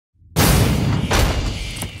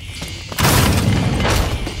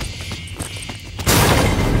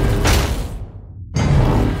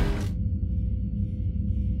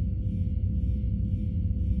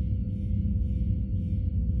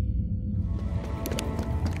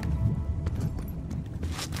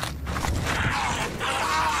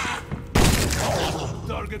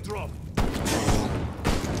Target drop.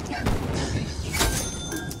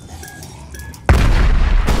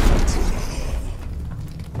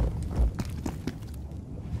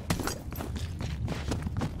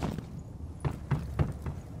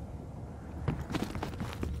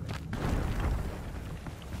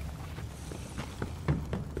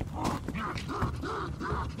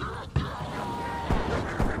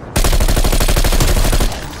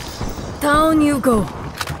 Down you go.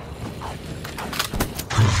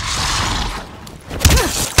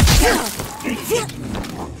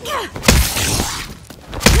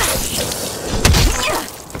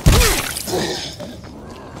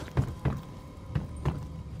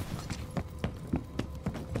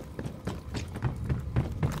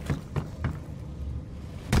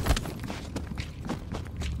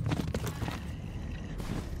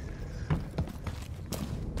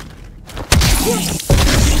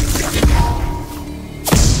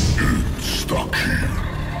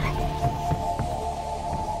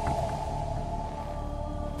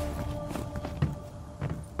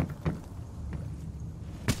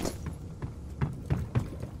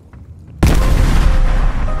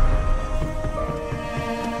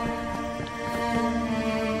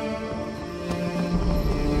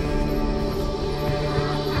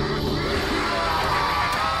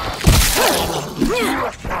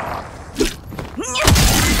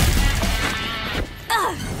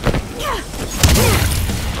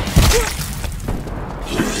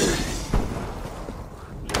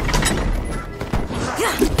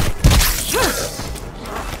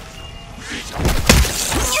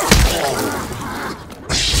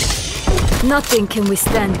 Nothing can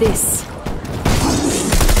withstand this.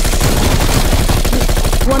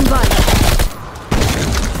 One bite.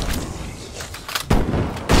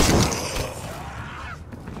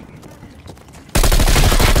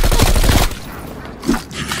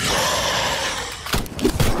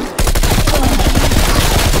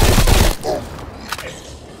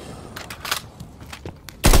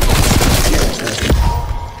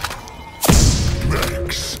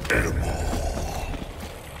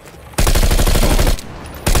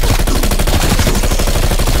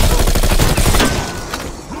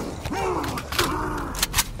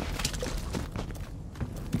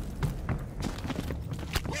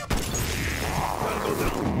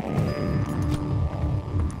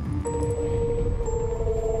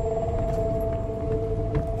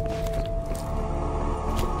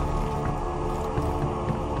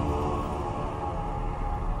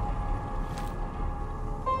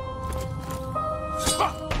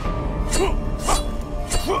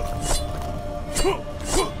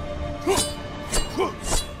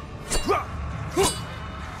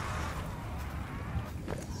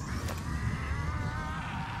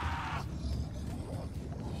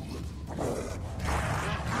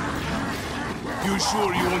 You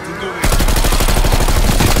sure you want to do this?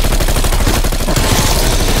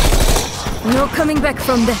 No coming back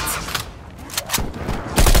from that.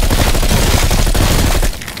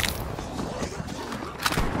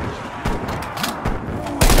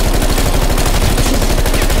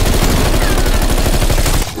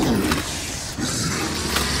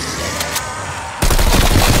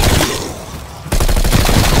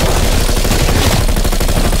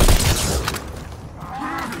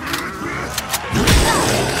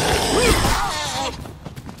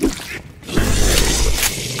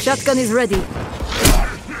 Shotgun is ready.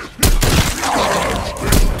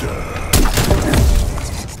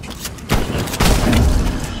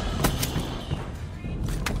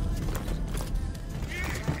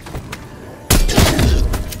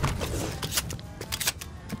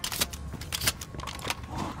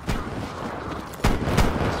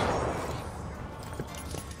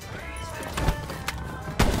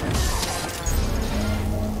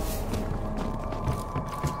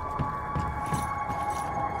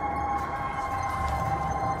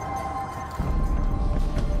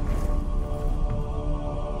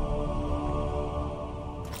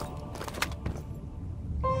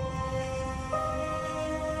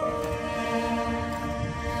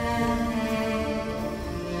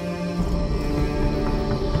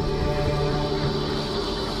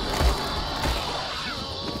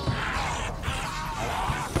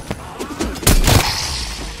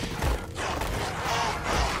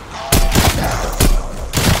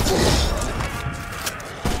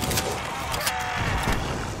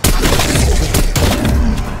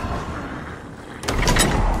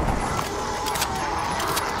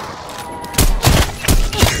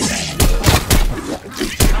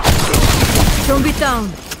 Don't be down.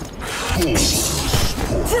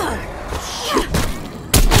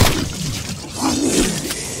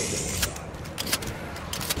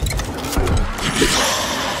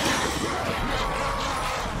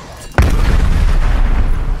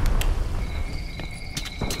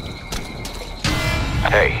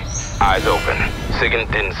 Hey, eyes open.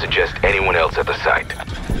 Sigint didn't suggest anyone else at the site.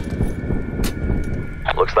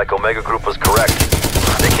 Looks like Omega Group was correct.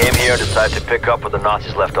 They came here and decided to pick up where the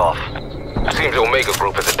Nazis left off. Seems Omega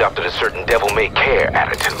Group has adopted a certain devil-may-care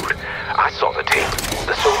attitude. I saw the tape.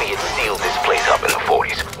 The Soviets sealed this place up in the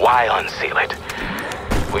 40s. Why unseal it?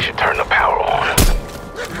 We should turn the power on.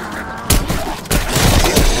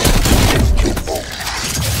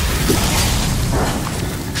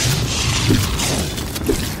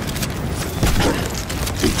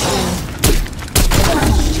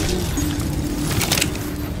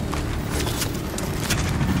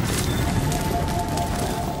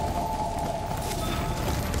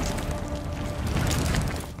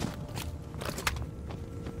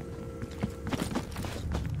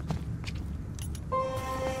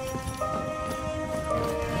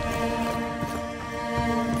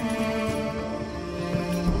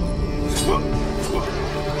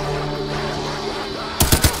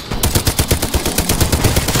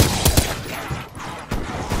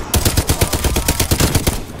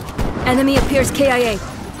 Enemy appears KIA.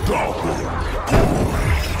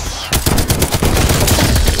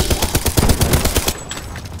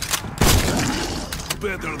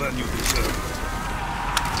 Better than you deserve.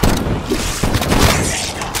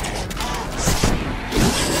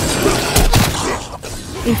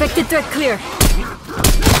 Infected threat clear.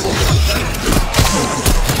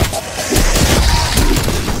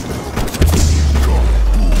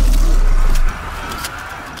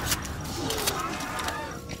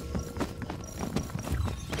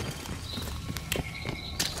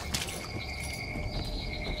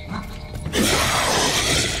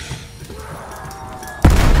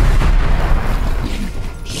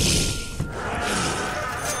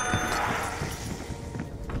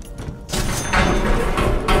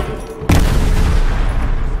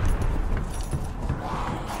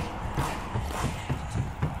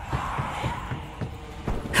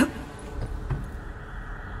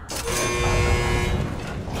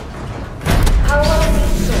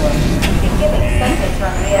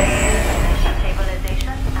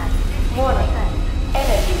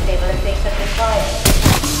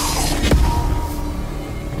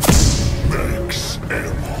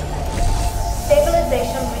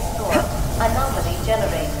 Stabilization restored. Anomaly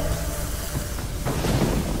generated.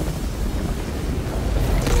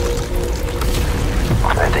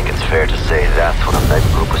 I think it's fair to say that's what Omega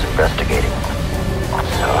Group was investigating.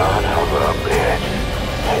 Son of a bitch.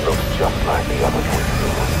 He looks just like the other one.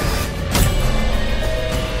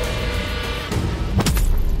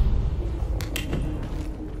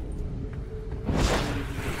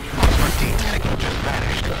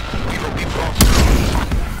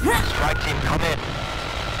 Strike team, come in.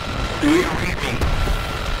 Do you read me?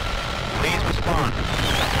 Please respond.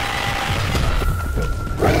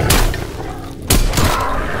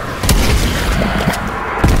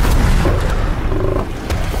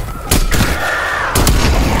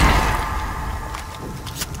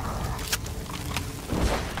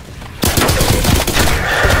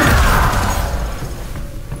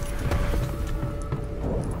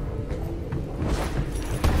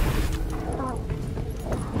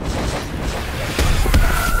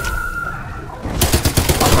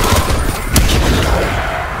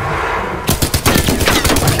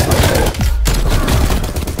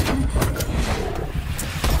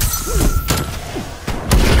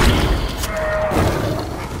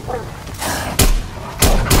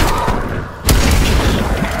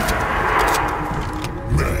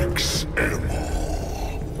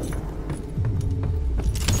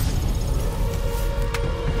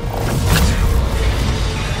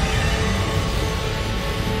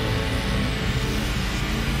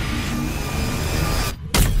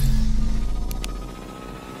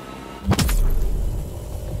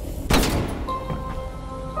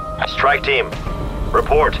 Strike team,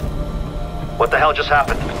 report. What the hell just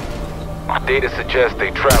happened? Data suggests they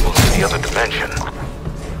traveled to the other dimension.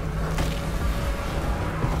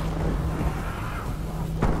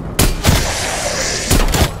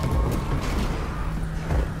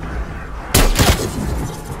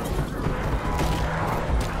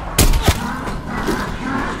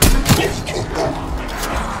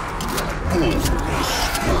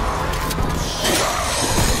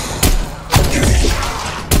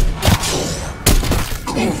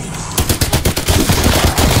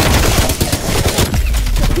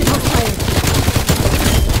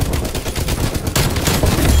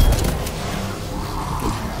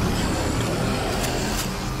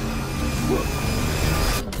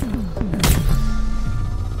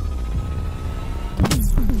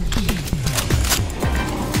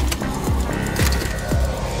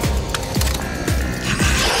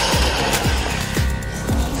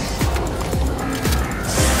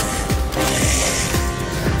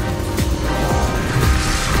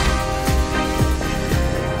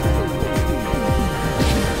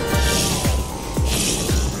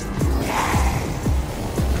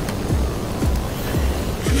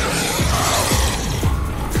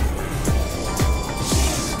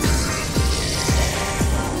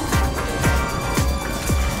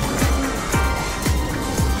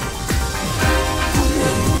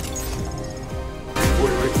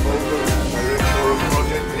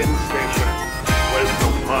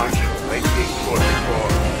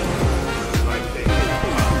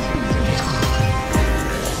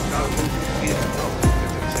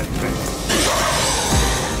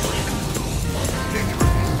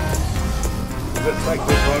 The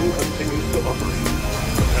cyclotron continues to operate,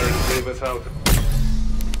 apparently without...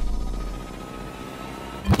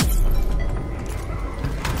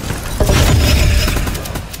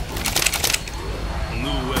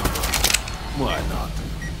 New weapon. Why not?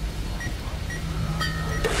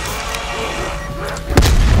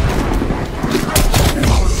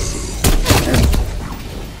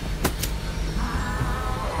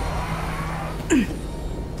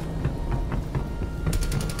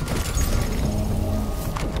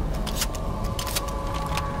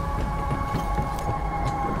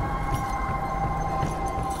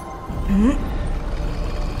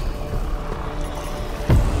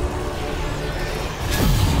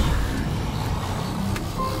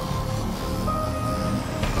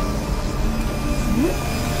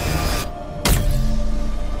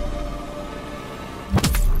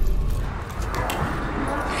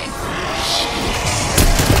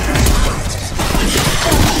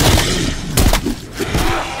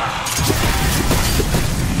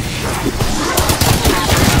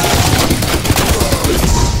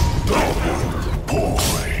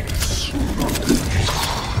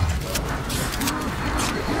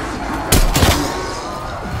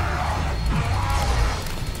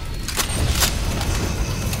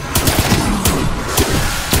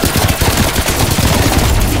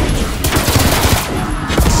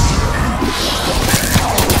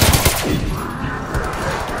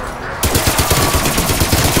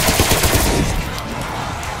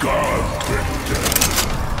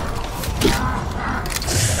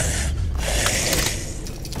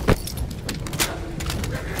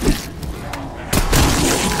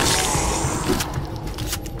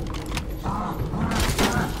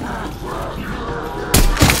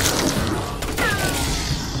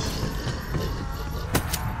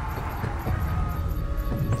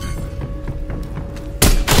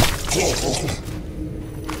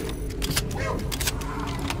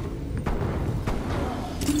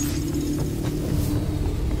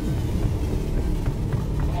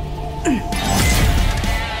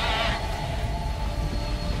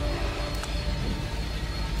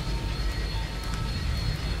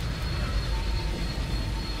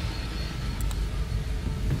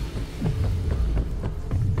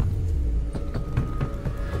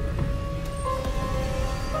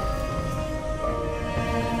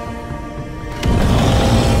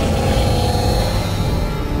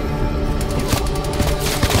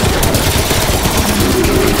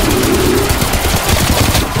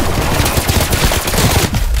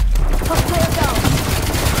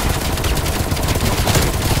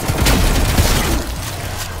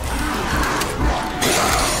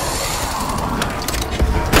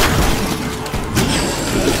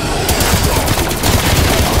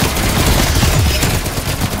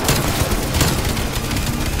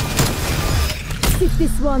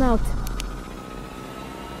 This one out.